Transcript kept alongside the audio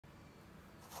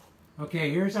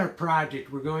Okay, here's our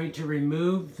project. We're going to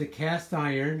remove the cast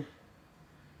iron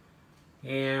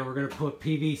and we're going to put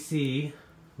PVC.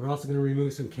 We're also going to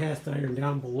remove some cast iron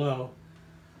down below.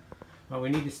 But we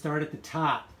need to start at the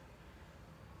top.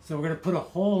 So we're going to put a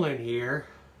hole in here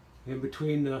in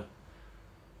between the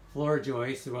floor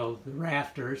joists, well, the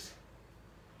rafters.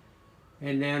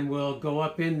 And then we'll go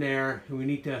up in there and we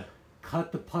need to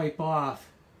cut the pipe off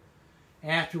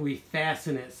after we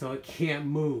fasten it so it can't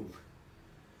move.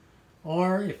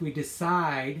 Or if we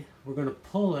decide we're going to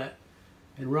pull it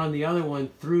and run the other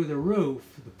one through the roof,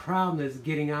 the problem is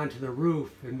getting onto the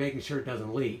roof and making sure it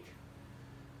doesn't leak.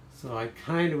 So I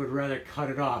kind of would rather cut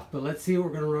it off. But let's see what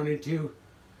we're going to run into.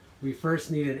 We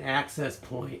first need an access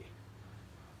point.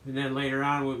 And then later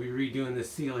on we'll be redoing the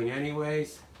ceiling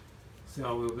anyways.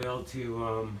 So we'll be able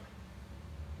to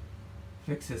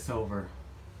fix this over.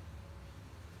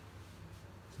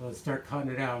 So let's start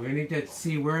cutting it out. We need to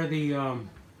see where the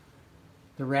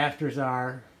rafters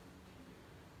are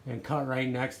and cut right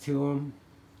next to them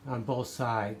on both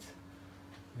sides.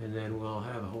 And then we'll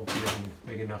have a whole thing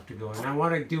big enough to go in. I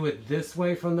want to do it this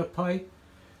way from the pipe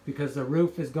because the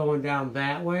roof is going down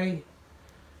that way.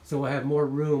 So we'll have more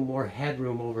room, more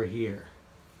headroom over here.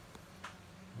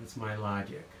 That's my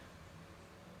logic.